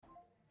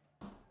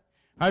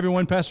Hi,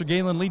 everyone. Pastor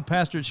Galen, lead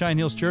pastor at Cheyenne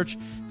Hills Church.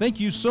 Thank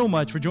you so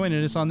much for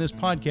joining us on this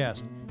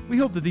podcast. We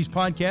hope that these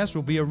podcasts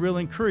will be a real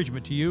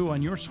encouragement to you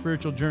on your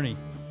spiritual journey.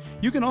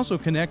 You can also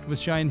connect with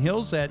Cheyenne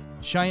Hills at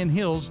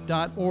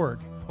CheyenneHills.org.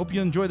 Hope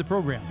you enjoy the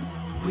program.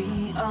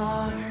 We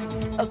are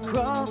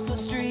across the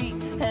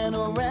street and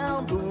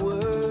around the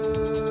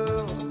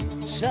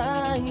world,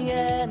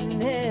 Cheyenne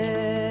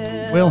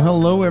Hills. Well,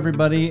 hello,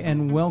 everybody,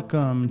 and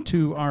welcome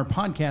to our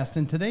podcast.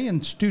 And today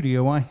in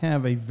studio, I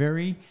have a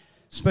very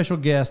special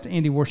guest,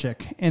 Andy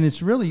Warshak. And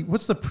it's really,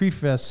 what's the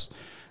preface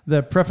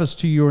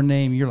to your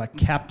name? You're like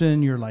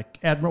captain, you're like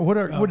admiral.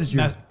 What is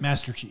your...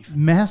 Master Chief.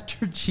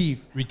 Master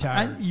Chief.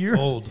 Retired.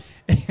 Old.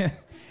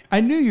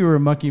 I knew you were a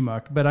mucky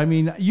muck, but I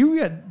mean,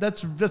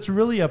 that's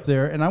really up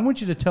there. And I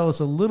want you to tell us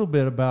a little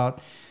bit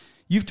about,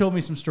 you've told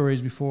me some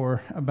stories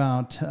before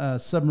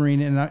about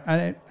submarine, and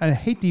I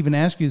hate to even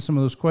ask you some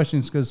of those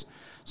questions because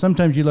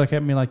sometimes you look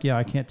at me like, yeah,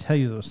 I can't tell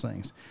you those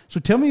things. So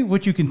tell me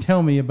what you can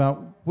tell me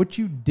about what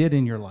you did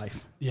in your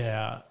life.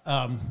 Yeah.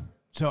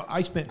 So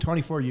I spent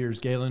 24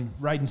 years, Galen,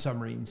 riding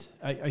submarines.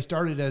 I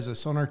started as a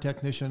sonar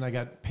technician. I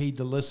got paid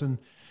to listen,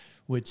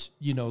 which,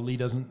 you know, Lee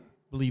doesn't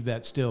believe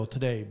that still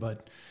today,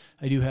 but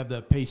I do have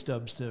the pay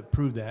stubs to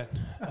prove that.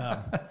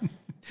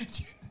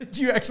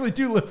 You actually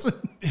do listen?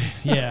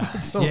 Yeah.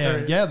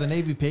 Yeah. The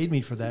Navy paid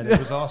me for that. It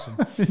was awesome.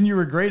 And you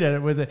were great at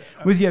it with it.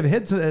 With you have a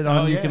headset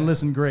on, you can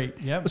listen great.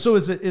 Yeah. So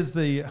is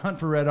the Hunt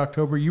for Red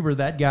October? You were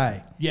that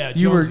guy. Yeah.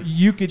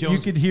 You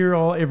could hear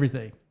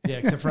everything. Yeah,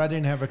 except for I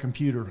didn't have a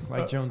computer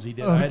like Jonesy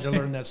did. Okay. I had to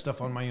learn that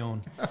stuff on my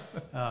own.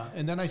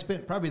 And then I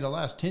spent probably the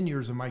last 10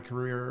 years of my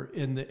career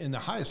in the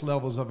highest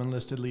levels of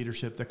enlisted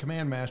leadership, the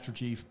Command Master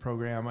Chief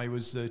program. I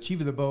was the chief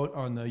of the boat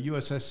on the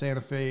USS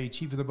Santa Fe,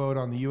 chief of the boat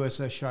on the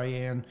USS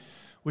Cheyenne,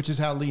 which is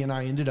how Lee and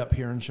I ended up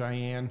here in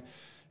Cheyenne.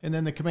 And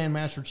then the Command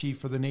Master Chief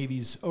for the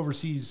Navy's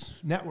overseas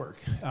network.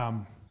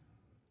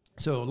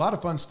 So a lot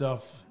of fun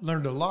stuff.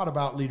 Learned a lot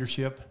about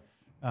leadership.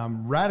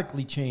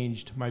 Radically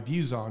changed my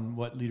views on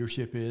what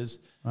leadership is.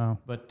 Wow.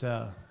 But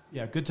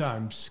yeah, good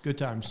times.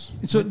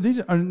 So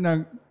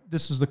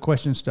this is the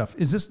question stuff.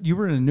 You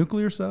were in a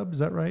nuclear sub, is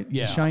that right?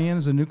 Yeah. Cheyenne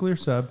is a nuclear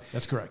sub.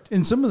 That's correct.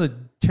 And some of the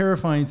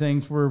terrifying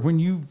things were when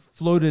you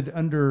floated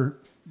under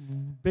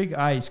big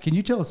ice. Can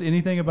you tell us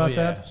anything about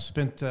that?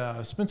 Spent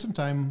some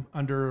time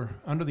under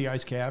the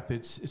ice cap.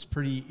 It's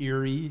pretty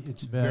eerie.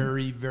 It's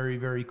very, very,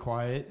 very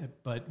quiet.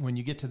 But when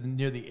you get to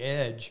near the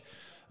edge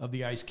of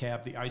the ice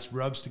cap, the ice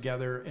rubs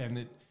together,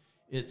 and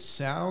it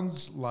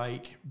sounds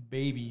like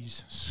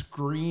babies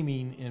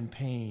screaming in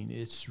pain.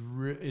 It's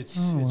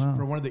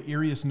one of the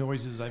eeriest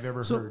noises I've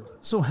ever heard.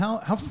 So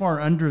how far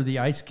under the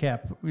ice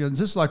cap? Is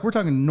this like we're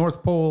talking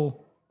North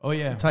Pole? Oh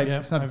yeah, type.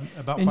 Yeah,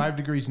 about 5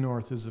 degrees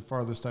north is the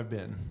farthest I've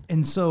been.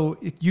 And so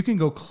you can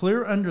go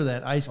clear under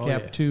that ice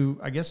cap to,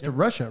 I guess, to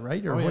Russia,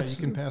 right? Or you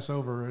can pass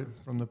over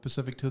from the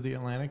Pacific to the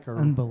Atlantic,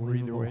 or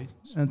either way.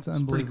 That's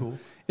unbelievable. Pretty cool.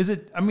 Is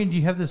it? I mean, do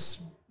you have this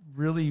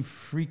really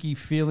freaky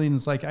feeling?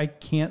 It's like I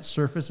can't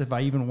surface if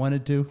I even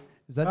wanted to.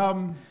 Is that?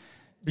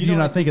 Do you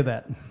not think of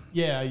that?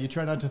 Yeah, you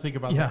try not to think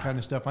about that kind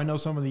of stuff. I know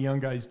some of the young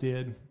guys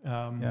did,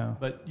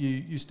 but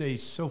you stay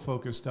so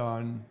focused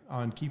on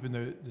keeping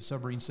the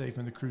submarine safe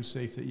and the crew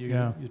safe that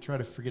you try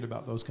to forget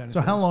about those kind of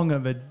things. So how long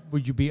of it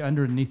would you be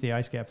underneath the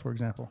ice cap, for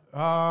example?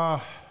 I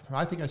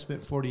think I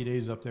spent 40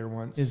 days up there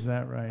once. Is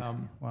that right?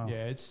 Wow.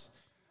 Yeah,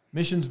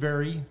 missions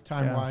vary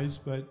time-wise,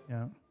 but...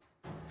 Yeah.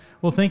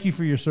 Well, thank you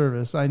for your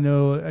service. I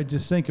know I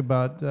just think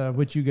about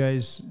what you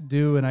guys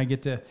do, and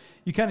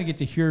you kind of get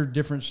to hear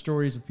different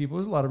stories of people.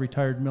 There's a lot of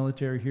retired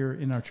military here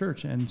in our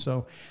church. And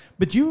so,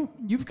 but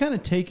you've kind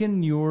of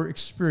taken your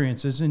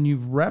experiences and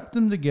you've wrapped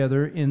them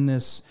together in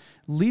this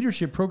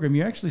leadership program.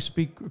 You actually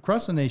speak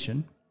across the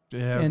nation.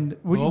 Yeah. And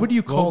what do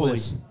you call globally.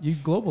 this?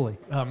 Globally.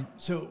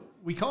 So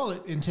we call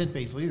it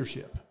intent-based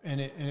leadership,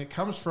 and it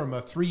comes from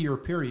a 3-year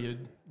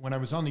period when I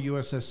was on the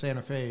USS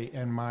Santa Fe,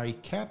 and my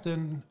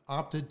captain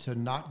opted to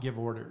not give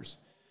orders,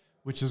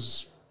 which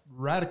is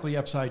radically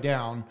upside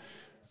down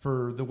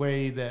for the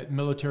way that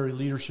military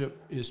leadership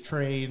is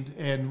trained.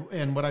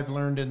 And what I've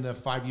learned in the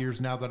 5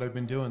 years now that I've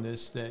been doing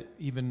this, that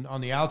even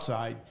on the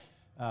outside,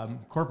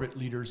 corporate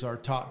leaders are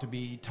taught to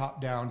be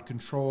top-down,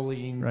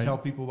 controlling, tell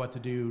people what to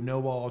do,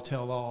 know all,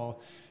 tell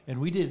all. And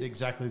we did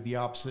exactly the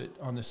opposite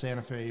on the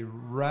Santa Fe,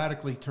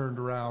 radically turned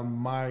around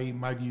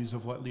my views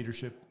of what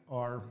leadership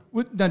are.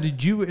 Now,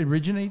 did you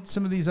originate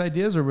some of these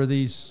ideas, or were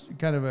these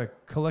kind of a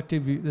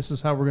collective, this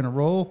is how we're going to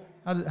roll?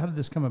 How did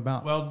this come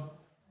about? Well,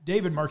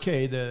 David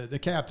Marquet, the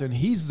captain,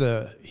 he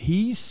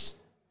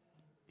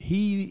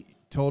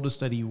told us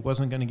that he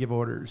wasn't going to give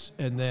orders.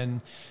 And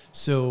then,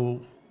 so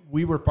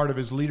we were part of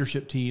his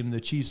leadership team, the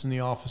chiefs and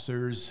the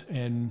officers,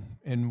 and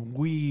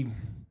we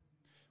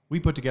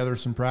put together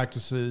some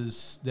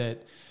practices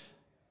that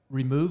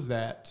remove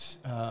that,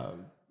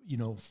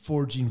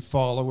 forging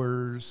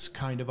followers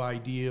kind of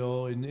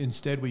ideal. And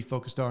instead we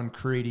focused on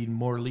creating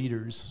more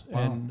leaders.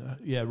 Wow.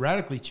 And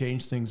radically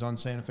changed things on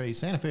Santa Fe.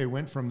 Santa Fe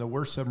went from the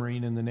worst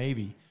submarine in the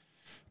Navy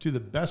to the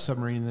best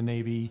submarine in the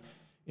Navy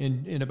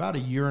in about a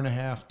year and a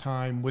half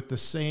time with the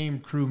same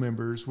crew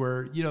members,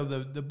 where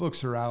the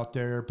books are out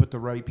there, put the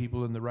right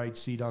people in the right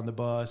seat on the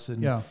bus,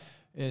 and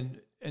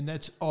and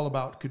that's all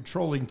about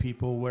controlling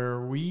people,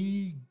 where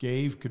we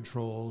gave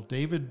control.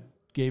 David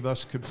gave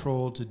us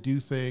control to do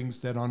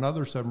things that on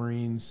other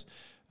submarines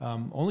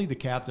only the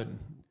captain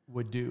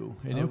would do,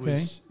 and it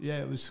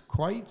was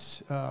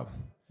quite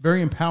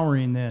very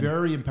empowering. Then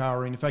very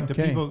empowering. In fact, the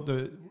people,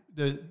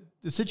 the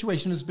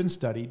situation has been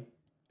studied,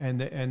 and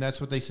that's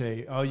what they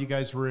say. Oh, you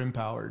guys were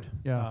empowered.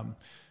 Yeah.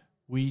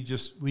 We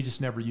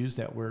just never use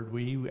that word.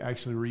 We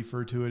actually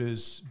refer to it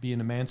as being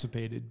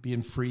emancipated,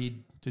 being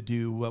freed to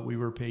do what we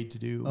were paid to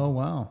do. Oh,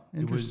 wow.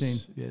 Interesting.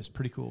 It's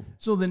pretty cool.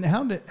 So then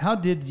how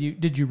did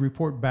you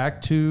report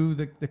back to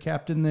the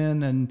captain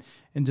then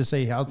and to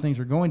say how things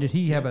were going? Did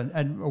he have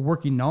a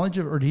working knowledge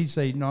of, or did he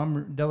say, no,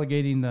 I'm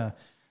delegating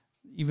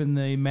even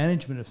the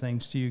management of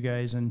things to you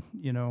guys, and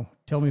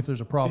tell me if there's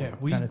a problem,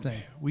 kind of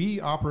thing? We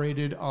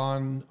operated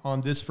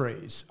on this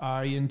phrase,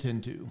 I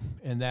intend to,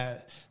 and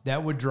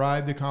that would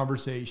drive the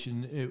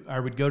conversation. I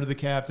would go to the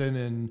captain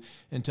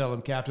and tell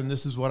him, Captain,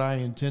 this is what I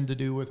intend to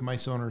do with my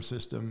sonar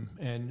system,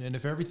 and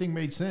if everything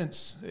made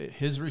sense,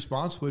 his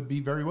response would be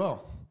very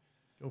well.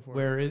 Go for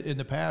Where it. In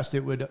the past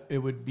it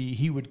would be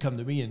he would come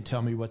to me and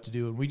tell me what to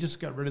do, and we just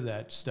got rid of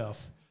that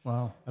stuff.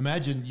 Wow.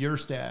 Imagine your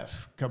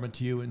staff coming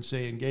to you and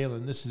saying,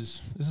 Galen, this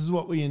is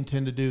what we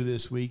intend to do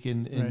this week,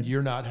 and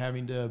you're not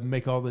having to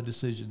make all the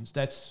decisions.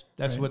 That's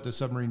what the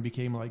submarine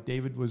became like.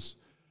 David was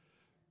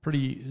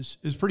pretty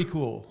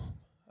cool.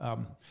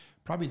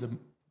 Probably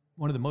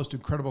one of the most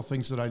incredible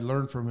things that I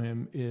learned from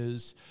him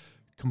is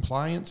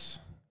compliance.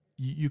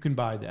 You can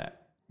buy that.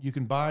 You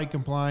can buy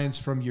compliance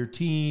from your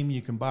team.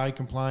 You can buy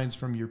compliance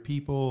from your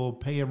people,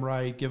 pay them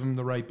right, give them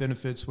the right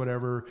benefits,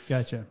 whatever.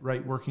 Gotcha.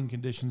 Right working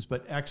conditions.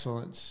 But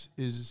excellence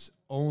is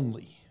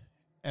only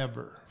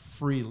ever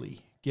freely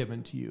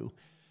given to you.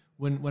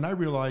 When I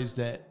realized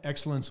that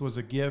excellence was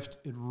a gift,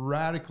 it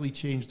radically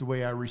changed the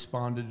way I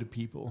responded to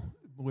people.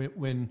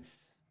 When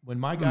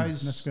my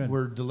guys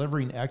were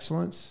delivering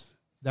excellence,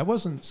 that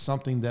wasn't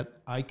something that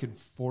I could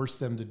force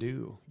them to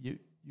do. You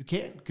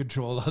can't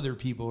control other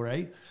people,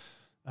 right?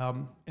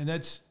 And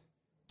that's,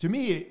 to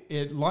me,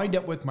 it lined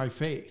up with my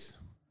faith.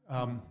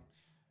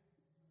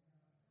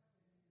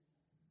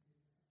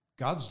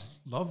 God's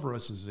love for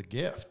us is a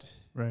gift.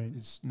 Right.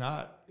 It's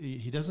not,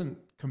 he doesn't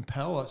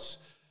compel us,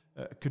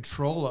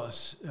 control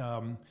us.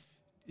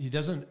 He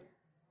doesn't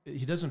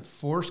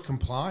force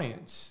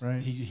compliance.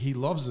 Right. He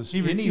loves us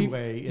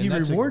anyway. He and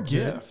that's rewards a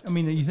gift. it. I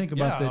mean, you think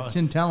about the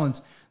 10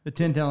 talents, the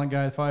 10 talent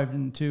guy, 5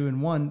 and 2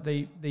 and 1,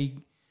 they,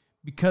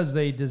 because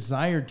they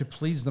desired to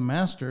please the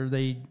master,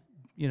 they,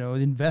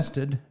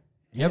 invested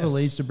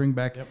heavily to bring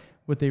back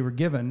what they were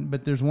given.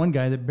 But there's one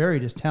guy that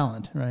buried his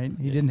talent, right?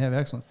 He didn't have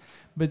excellence.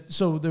 But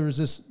so there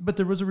was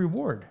a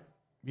reward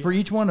for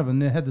each one of them.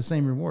 They had the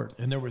same reward.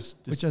 And there was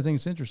which I think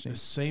is interesting. The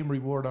same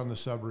reward on the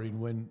submarine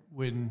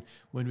when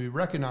we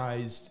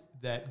recognized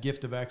that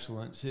gift of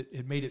excellence,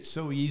 it made it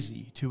so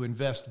easy to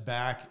invest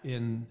back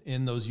in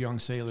those young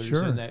sailors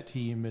and that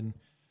team. And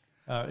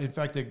in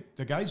fact,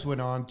 the guys went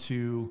on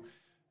to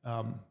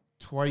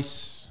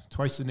twice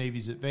the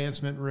Navy's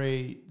advancement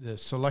rate. The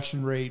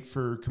selection rate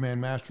for command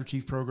master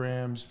chief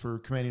programs, for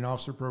commanding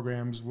officer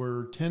programs,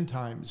 were 10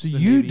 times. So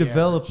you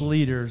developed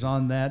leaders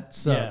on that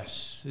sub.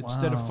 Yes. Wow.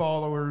 Instead of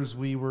followers,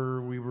 we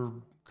were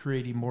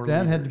creating more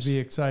leaders. That had to be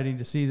exciting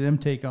to see them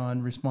take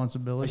on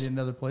responsibility in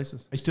other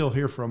places. I still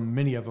hear from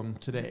many of them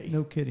today.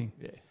 No kidding.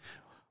 Yeah.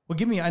 Well,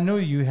 I know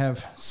you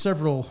have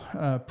several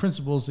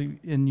principles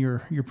in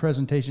your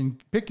presentation.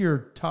 Pick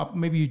your top,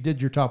 maybe you did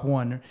your top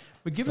one,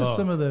 but give us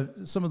some of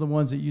the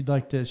ones that you'd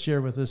like to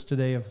share with us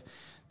today.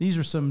 These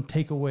are some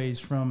takeaways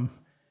from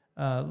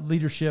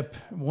Leadership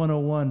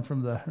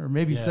 101 or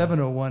maybe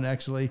 701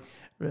 actually,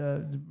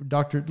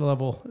 doctorate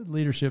level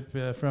leadership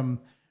from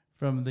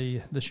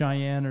the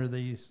Cheyenne or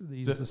the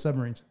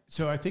submarines.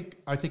 So I think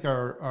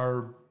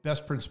our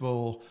best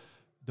principle,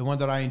 the one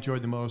that I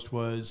enjoyed the most,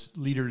 was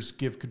leaders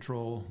give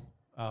control.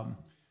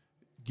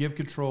 Give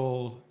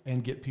control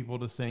and get people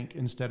to think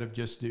instead of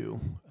just do.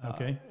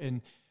 Okay.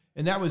 And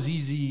that was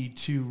easy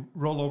to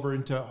roll over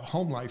into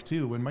home life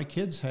too. When my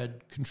kids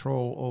had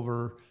control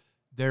over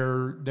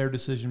their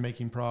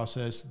decision-making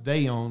process,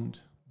 they owned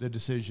the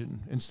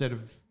decision instead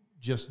of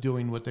just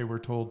doing what they were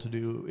told to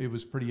do. It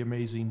was pretty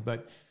amazing.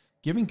 But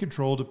giving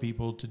control to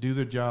people to do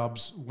their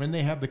jobs when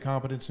they have the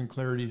competence and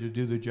clarity to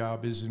do their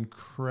job is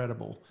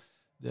incredible.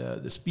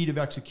 The speed of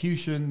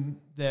execution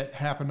that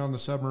happened on the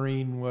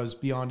submarine was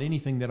beyond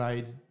anything that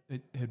I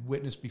had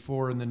witnessed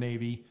before in the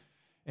Navy.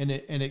 And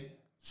it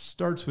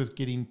starts with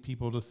getting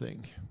people to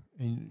think.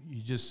 And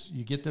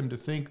you get them to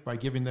think by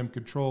giving them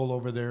control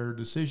over their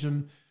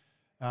decision.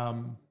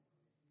 I've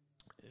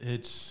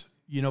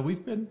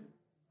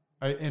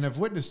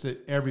witnessed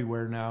it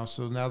everywhere now.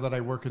 So now that I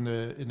work in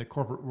the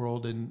corporate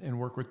world and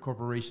work with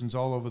corporations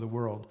all over the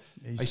world,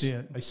 I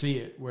see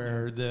it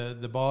where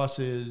the boss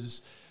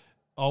is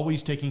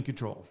always taking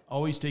control,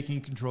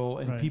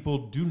 and people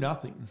do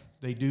nothing.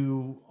 They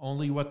do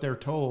only what they're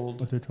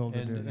told. What they're told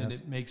and, to do. And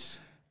it makes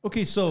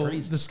Okay, so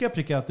Crazy. the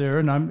skeptic out there,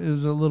 and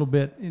there's a little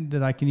bit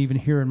that I can even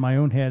hear in my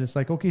own head. It's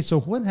like, okay, so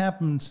what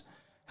happens?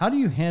 How do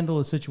you handle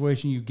a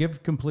situation? You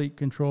give complete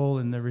control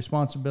and the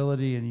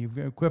responsibility, and you've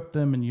equipped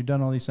them, and you've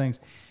done all these things,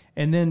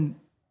 and then,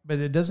 but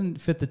it doesn't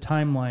fit the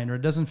timeline, or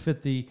it doesn't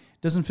fit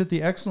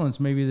the excellence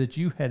maybe that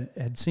you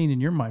had seen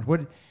in your mind.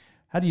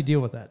 How do you deal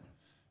with that?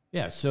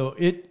 Yeah, so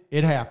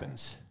it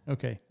happens.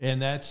 Okay,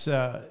 And that's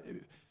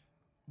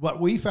what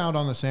we found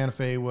on the Santa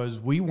Fe was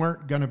we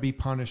weren't going to be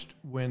punished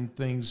when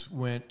things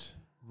went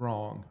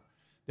wrong.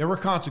 There were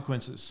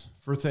consequences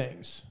for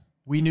things.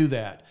 We knew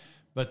that.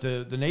 But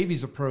the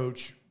Navy's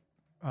approach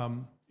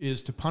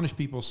is to punish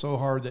people so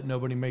hard that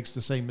nobody makes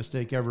the same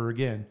mistake ever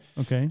again.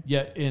 okay,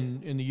 Yet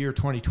in the year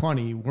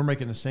 2020, we're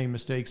making the same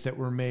mistakes that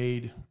were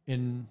made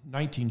in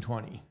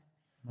 1920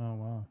 oh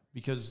wow,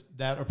 because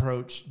that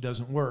approach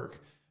doesn't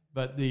work.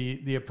 But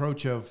the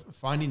approach of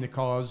finding the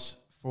cause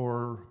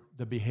for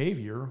the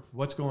behavior,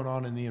 what's going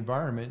on in the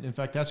environment. In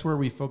fact, that's where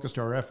we focused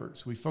our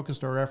efforts. We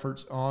focused our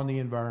efforts on the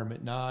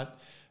environment, not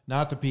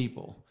the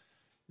people.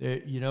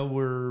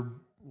 When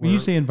when you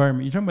say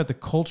environment, you're talking about the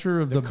culture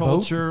of the boat?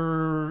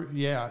 culture,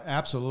 yeah,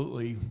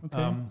 absolutely.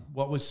 Okay.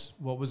 What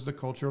was the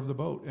culture of the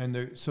boat?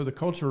 And so the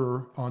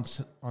culture on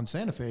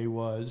Santa Fe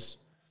was,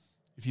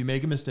 if you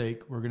make a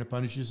mistake, we're going to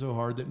punish you so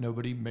hard that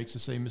nobody makes the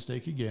same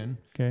mistake again.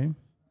 Okay,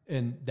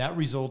 And that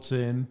results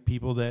in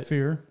people that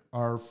fear,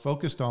 are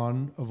focused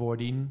on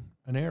avoiding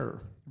an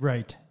error.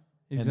 right?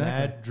 Exactly. And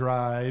that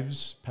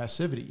drives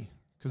passivity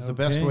because the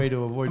best Okay. way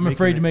to avoid I'm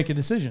afraid to make a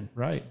decision.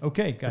 right.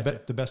 Okay, The,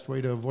 gotcha. the best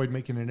way to avoid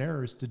making an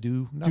error is to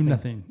do Do nothing.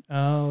 nothing.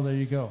 Oh, there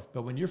you go.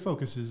 But when your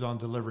focus is on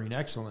delivering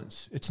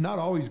excellence, it's not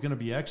always going to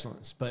be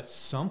excellence, but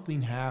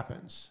something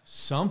happens.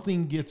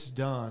 Something gets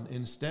done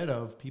instead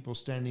of people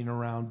standing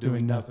around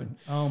doing nothing.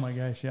 Oh my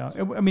gosh, yeah.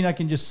 I mean, I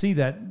can just see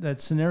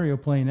that scenario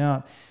playing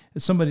out.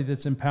 As somebody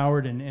that's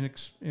empowered and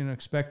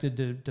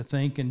expected to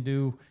think and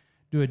do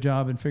a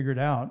job and figure it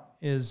out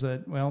is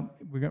that, well,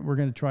 we're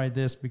going to try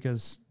this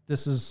because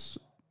this is,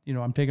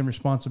 I'm taking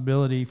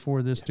responsibility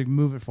for this to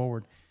move it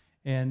forward.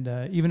 And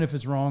even if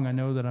it's wrong, I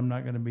know that I'm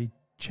not going to be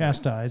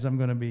chastised. I'm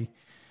going to be,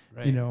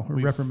 Right.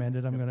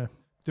 reprimanded. I'm going to.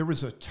 There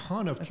was a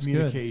ton of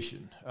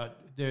communication.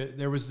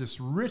 There was this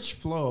rich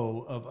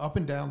flow of up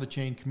and down the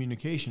chain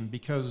communication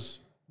because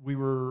we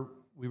were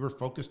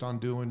focused on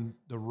doing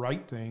the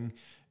right thing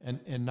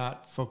and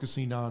not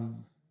focusing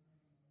on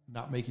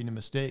not making a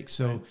mistake.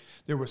 So Right.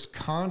 there was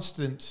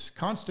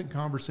constant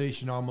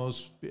conversation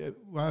almost.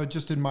 Well,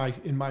 just in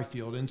my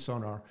field in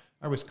sonar,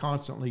 I was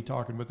constantly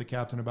talking with the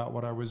captain about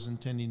what I was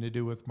intending to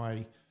do with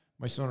my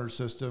sonar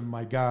system,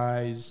 my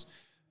guys,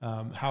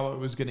 how it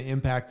was going to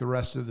impact the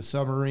rest of the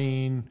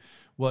submarine,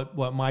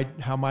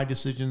 how my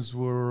decisions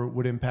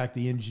would impact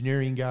the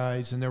engineering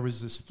guys, and there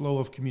was this flow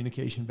of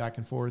communication back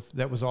and forth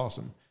that was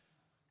awesome.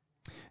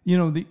 I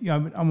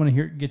want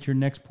to get your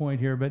next point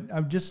here,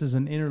 but just as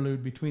an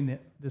interlude between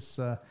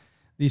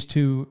these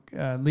two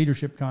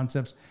leadership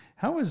concepts,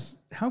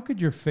 how could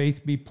your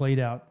faith be played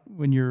out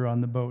when you're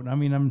on the boat? I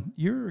mean,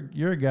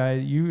 you're a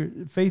guy.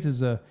 Faith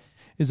is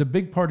a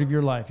big part of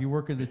your life. You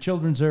work in the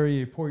children's area.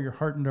 You pour your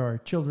heart into our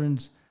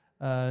children's,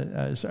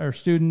 our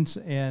students,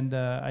 and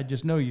I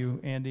just know you,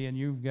 Andy, and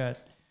you've got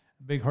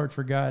a big heart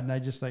for God. And I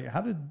just like,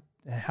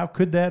 how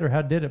could that, or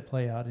how did it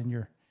play out in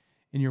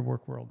your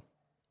work world?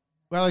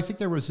 Well, I think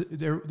there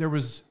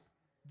was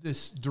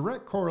this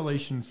direct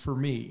correlation for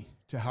me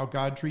to how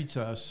God treats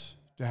us,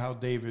 to how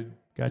David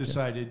Gotcha.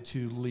 decided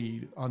to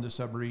lead on the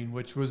submarine,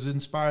 which was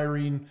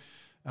inspiring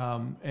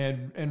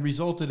and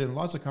resulted in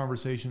lots of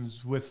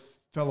conversations with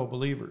fellow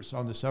believers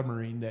on the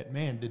submarine that,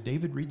 man, did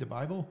David read the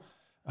Bible?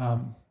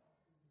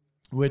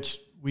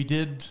 Which we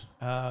did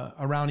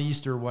around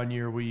Easter one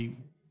year.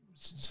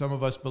 Some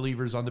of us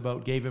believers on the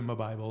boat gave him a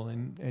Bible,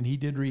 and he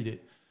did read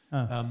it.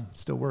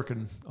 Still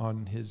working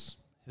on his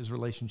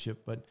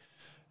relationship, but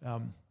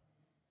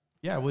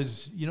it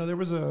was,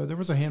 there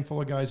was a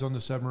handful of guys on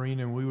the submarine,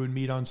 and we would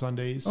meet on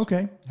Sundays.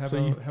 Okay. Have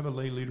a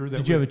lay leader.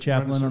 Did you have a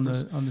chaplain on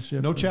the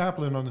ship? No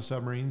chaplain on the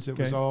submarines. It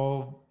was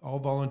all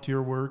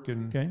volunteer work,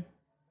 and Okay.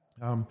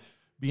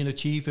 Being a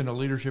chief in a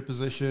leadership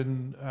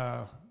position,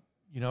 I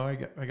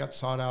got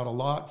sought out a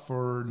lot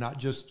for not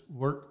just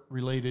work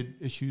related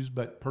issues,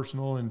 but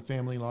personal and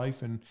family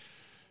life. And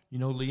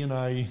Lee and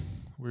I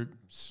were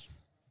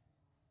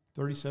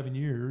 37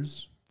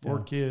 years,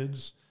 4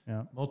 kids.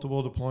 Yeah.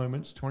 Multiple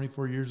deployments,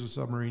 24 years of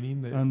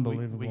submarining.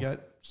 Unbelievable. We got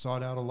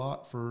sought out a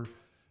lot for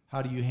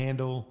how do you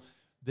handle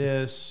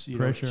this?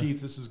 Pressure. Chief,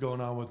 this is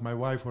going on with my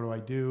wife. What do I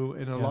do?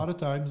 And a lot of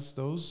times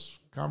those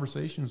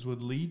conversations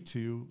would lead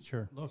to,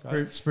 look,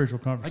 spiritual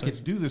I conversation.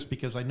 could do this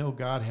because I know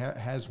God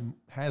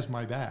has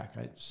my back.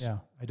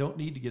 I don't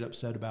need to get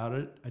upset about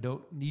it. I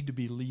don't need to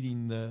be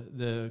leading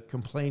the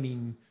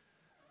complaining,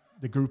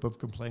 the group of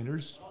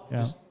complainers. Yeah.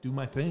 Just do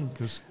my thing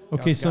because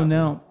Okay, so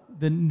now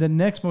the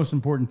next most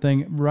important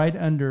thing, right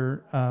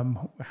under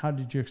how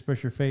did you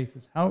express your faith,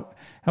 is how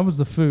was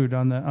the food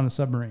on the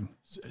submarine?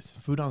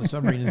 Food on the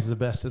submarine is the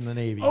best in the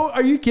Navy. Oh,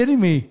 are you kidding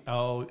me?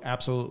 Oh,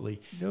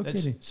 absolutely. No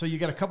kidding. So you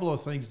got a couple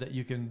of things that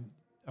you can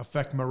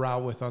affect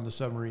morale with on the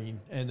submarine.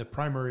 And the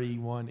primary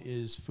one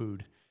is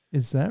food.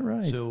 Is that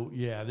right? So,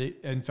 yeah,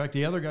 in fact,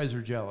 the other guys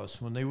are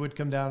jealous. When they would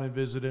come down and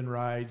visit and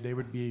ride, they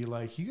would be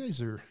like, you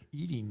guys are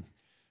eating.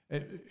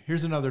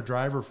 Here's another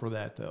driver for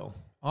that, though.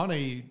 On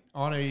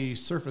a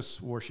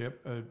surface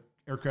warship, an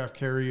aircraft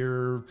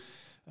carrier,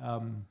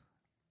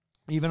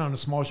 even on a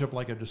small ship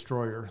like a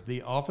destroyer,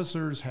 the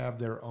officers have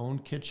their own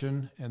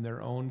kitchen and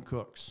their own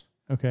cooks.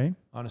 Okay.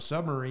 On a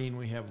submarine,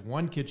 we have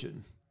one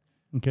kitchen.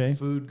 Okay.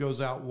 Food goes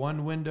out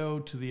one window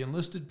to the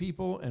enlisted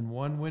people and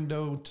one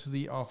window to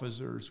the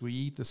officers. We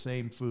eat the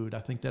same food. I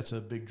think that's a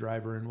big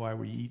driver in why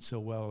we eat so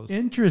well.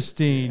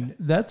 Interesting. Yeah.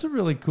 That's a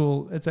really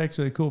cool, it's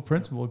actually a cool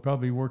principle. It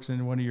probably works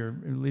in one of your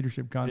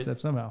leadership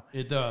concepts somehow.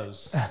 It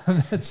does.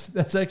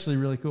 That's actually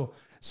really cool.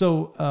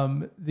 So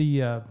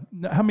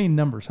how many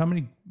numbers? How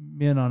many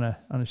men on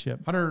a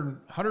ship?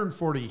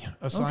 140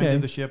 assigned to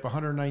the ship,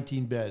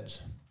 119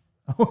 beds.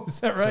 Oh, is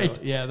that right?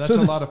 So, yeah, that's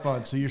a lot of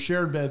fun. So you're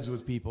sharing beds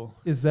with people.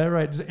 Is that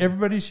right? Does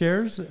everybody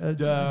shares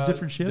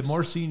different shifts? The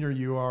more senior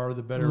you are,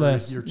 the better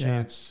your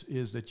chance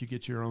is that you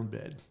get your own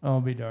bed. Oh,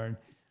 be darned.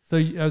 So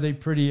are they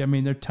pretty? I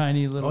mean, they're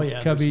tiny little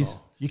cubbies.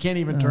 You can't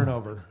even turn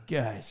over.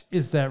 Gosh,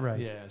 is that right?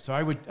 Yeah. So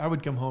I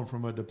would come home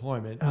from a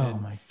deployment.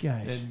 My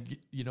gosh. And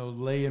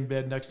lay in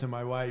bed next to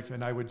my wife,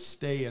 and I would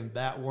stay in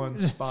that one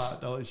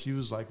spot. She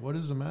was like, "What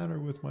is the matter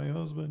with my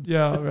husband?"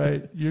 Yeah,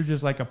 right. You're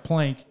just like a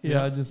plank.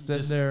 Yeah, just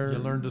sitting there. You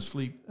learn to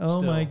sleep. Oh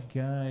still. My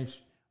gosh,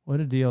 what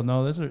a deal!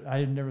 No, I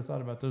had never thought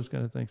about those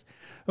kind of things.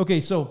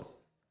 Okay, so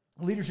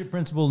leadership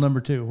principle number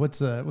 2. What's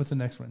the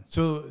next one?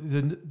 So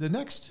the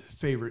next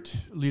favorite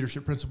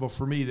leadership principle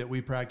for me that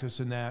we practiced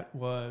in that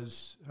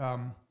was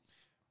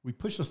we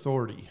push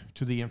authority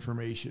to the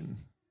information.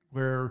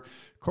 Where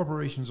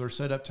corporations are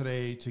set up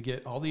today to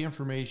get all the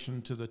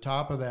information to the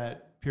top of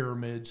that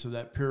pyramid, so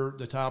that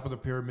the top of the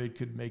pyramid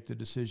could make the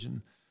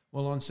decision.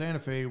 Well, on Santa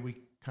Fe, we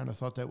kind of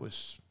thought that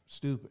was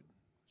stupid.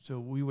 So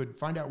we would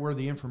find out where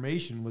the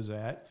information was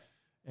at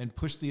and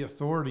push the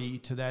authority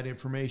to that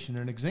information.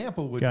 An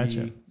example would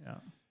be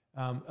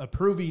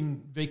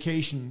approving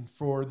vacation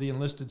for the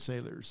enlisted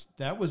sailors.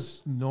 That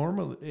was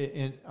normal.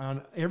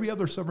 On every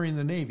other submarine in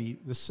the Navy,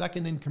 the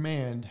second in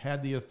command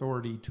had the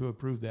authority to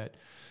approve that.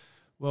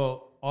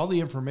 Well, all the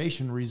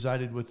information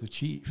resided with the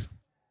chief,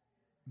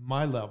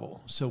 my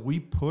level. So we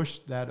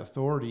pushed that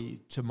authority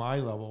to my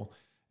level.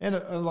 And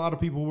a lot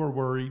of people were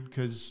worried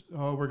because,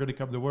 we're going to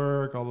come to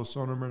work. All the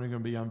sonarmen are going to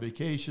be on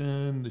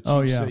vacation. The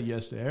chiefs say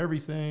yes to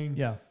everything.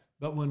 Yeah.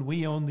 But when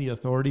we own the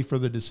authority for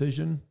the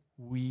decision,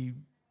 the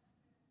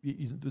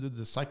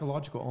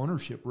psychological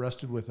ownership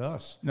rested with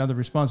us. Now the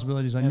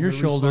responsibility is on your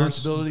shoulders. The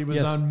responsibility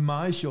was on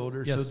my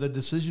shoulders. Yes. So the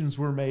decisions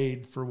were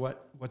made for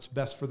what's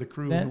best for the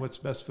crew and what's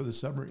best for the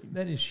submarine.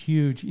 That is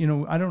huge.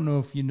 I don't know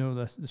if you know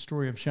the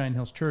story of Shine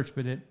Hills Church,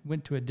 but it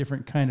went to a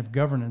different kind of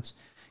governance,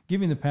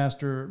 giving the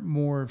pastor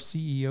more of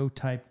CEO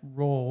type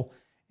role.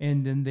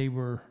 And then the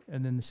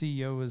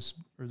CEO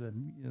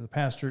the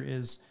pastor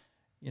is,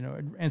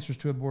 answers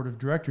to a board of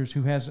directors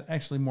who has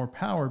actually more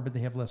power, but they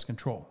have less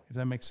control, if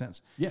that makes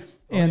sense. Yeah.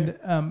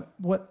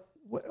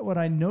 What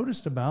I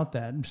noticed about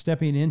that, and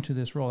stepping into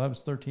this role, that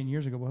was 13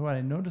 years ago, but what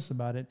I noticed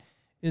about it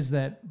is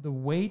that the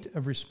weight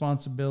of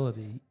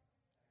responsibility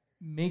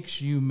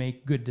makes you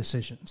make good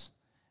decisions.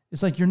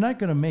 It's like you're not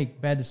going to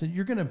make bad decisions.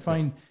 You're going to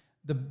find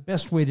the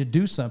best way to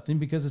do something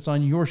because it's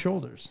on your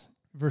shoulders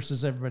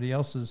versus everybody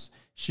else's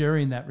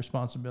sharing that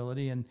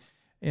responsibility and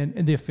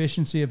the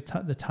efficiency of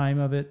the time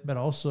of it, but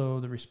also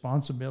the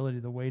responsibility,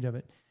 the weight of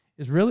it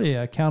is really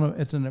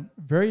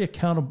very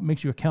accountable,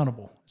 makes you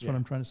accountable. That's what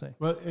I'm trying to say.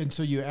 Well, and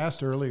so you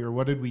asked earlier,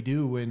 what did we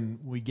do when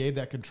we gave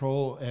that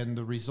control and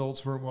the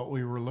results weren't what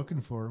we were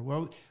looking for?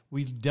 Well,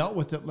 we dealt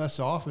with it less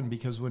often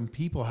because when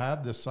people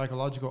have this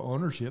psychological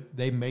ownership,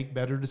 they make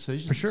better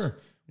decisions. For sure.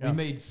 Yeah. We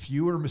made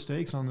fewer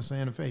mistakes on the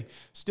Santa Fe.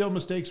 Still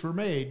mistakes were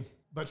made,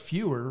 but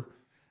fewer.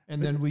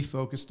 And then we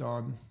focused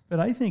on. But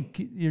I think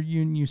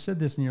you said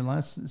this in your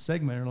last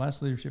segment or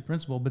last leadership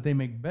principle, but they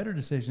make better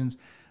decisions.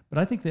 But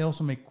I think they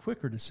also make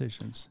quicker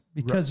decisions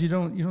because you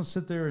don't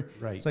sit there.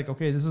 Right. It's like,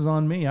 okay, this is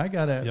on me.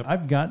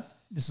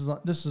 This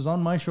is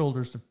on my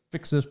shoulders to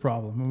fix this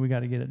problem, and we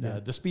got to get it done. Yeah,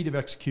 the speed of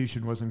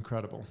execution was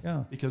incredible.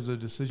 Yeah. Because the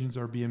decisions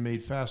are being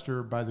made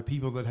faster by the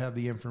people that have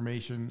the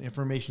information.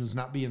 Information is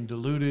not being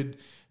diluted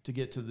to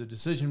get to the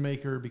decision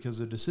maker because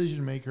the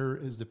decision maker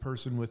is the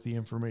person with the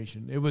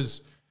information.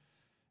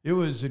 It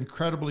was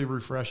incredibly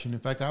refreshing. In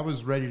fact, I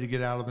was ready to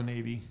get out of the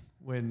Navy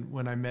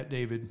when I met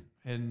David,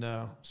 and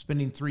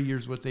spending 3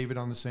 years with David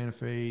on the Santa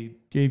Fe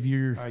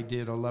I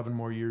did 11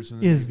 more years in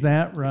the Navy. Is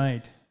that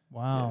right?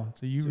 Wow. Yeah.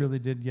 So you really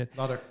did get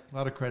a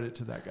lot of credit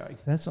to that guy.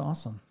 That's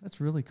awesome. That's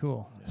really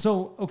cool. Yeah.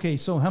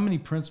 So how many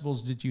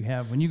principles did you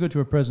have when you go to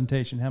a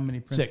presentation? How many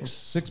principles?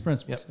 6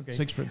 principles. Yep. Okay.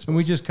 6 principles. And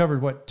we just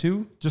covered what,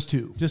 2? Just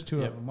 2. Just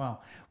 2 of them.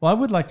 Wow. Well, I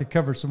would like to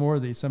cover some more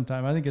of these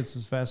sometime. I think this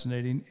is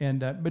fascinating.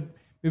 And but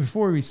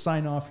before we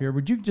sign off here,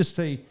 would you just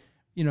say,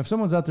 if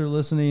someone's out there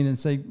listening and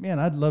say, man,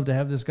 I'd love to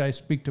have this guy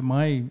speak to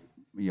my,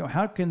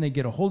 how can they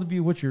get a hold of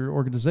you? What's your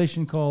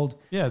organization called?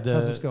 Yeah.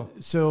 How's this go?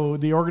 So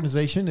the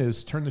organization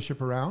is Turn the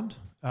Ship Around.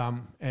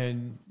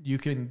 And you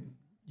can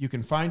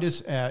find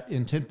us at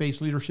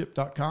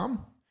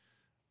intentbasedleadership.com,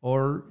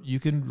 or you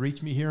can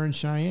reach me here in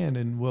Cheyenne,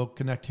 and we'll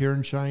connect here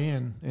in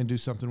Cheyenne and do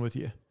something with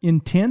you.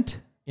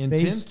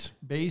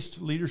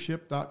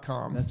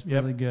 Intentbasedleadership.com. That's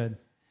really good.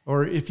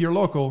 Or if you're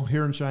local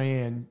here in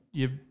Cheyenne,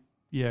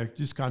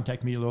 just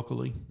contact me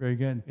locally. Very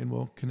good. And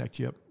we'll connect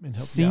you up and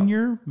help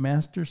Senior you out.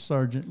 Master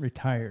Sergeant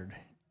retired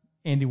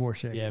Andy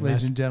Warshak, Yeah,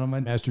 ladies and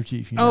gentlemen. Master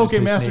Chief. Oh, okay,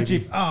 Master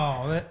Chief.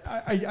 Oh,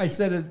 I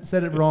said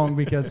it wrong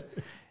because,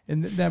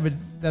 and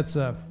that's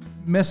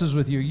messes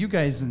with you. You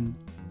guys and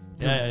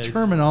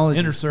terminology.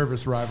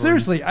 Inter-service rivalry.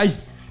 Seriously, I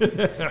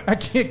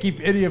can't keep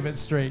any of it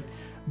straight.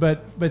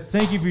 But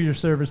thank you for your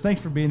service. Thanks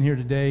for being here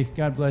today.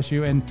 God bless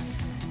you. And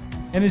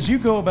as you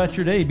go about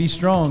your day, be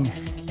strong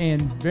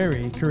and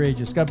very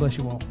courageous. God bless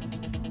you all.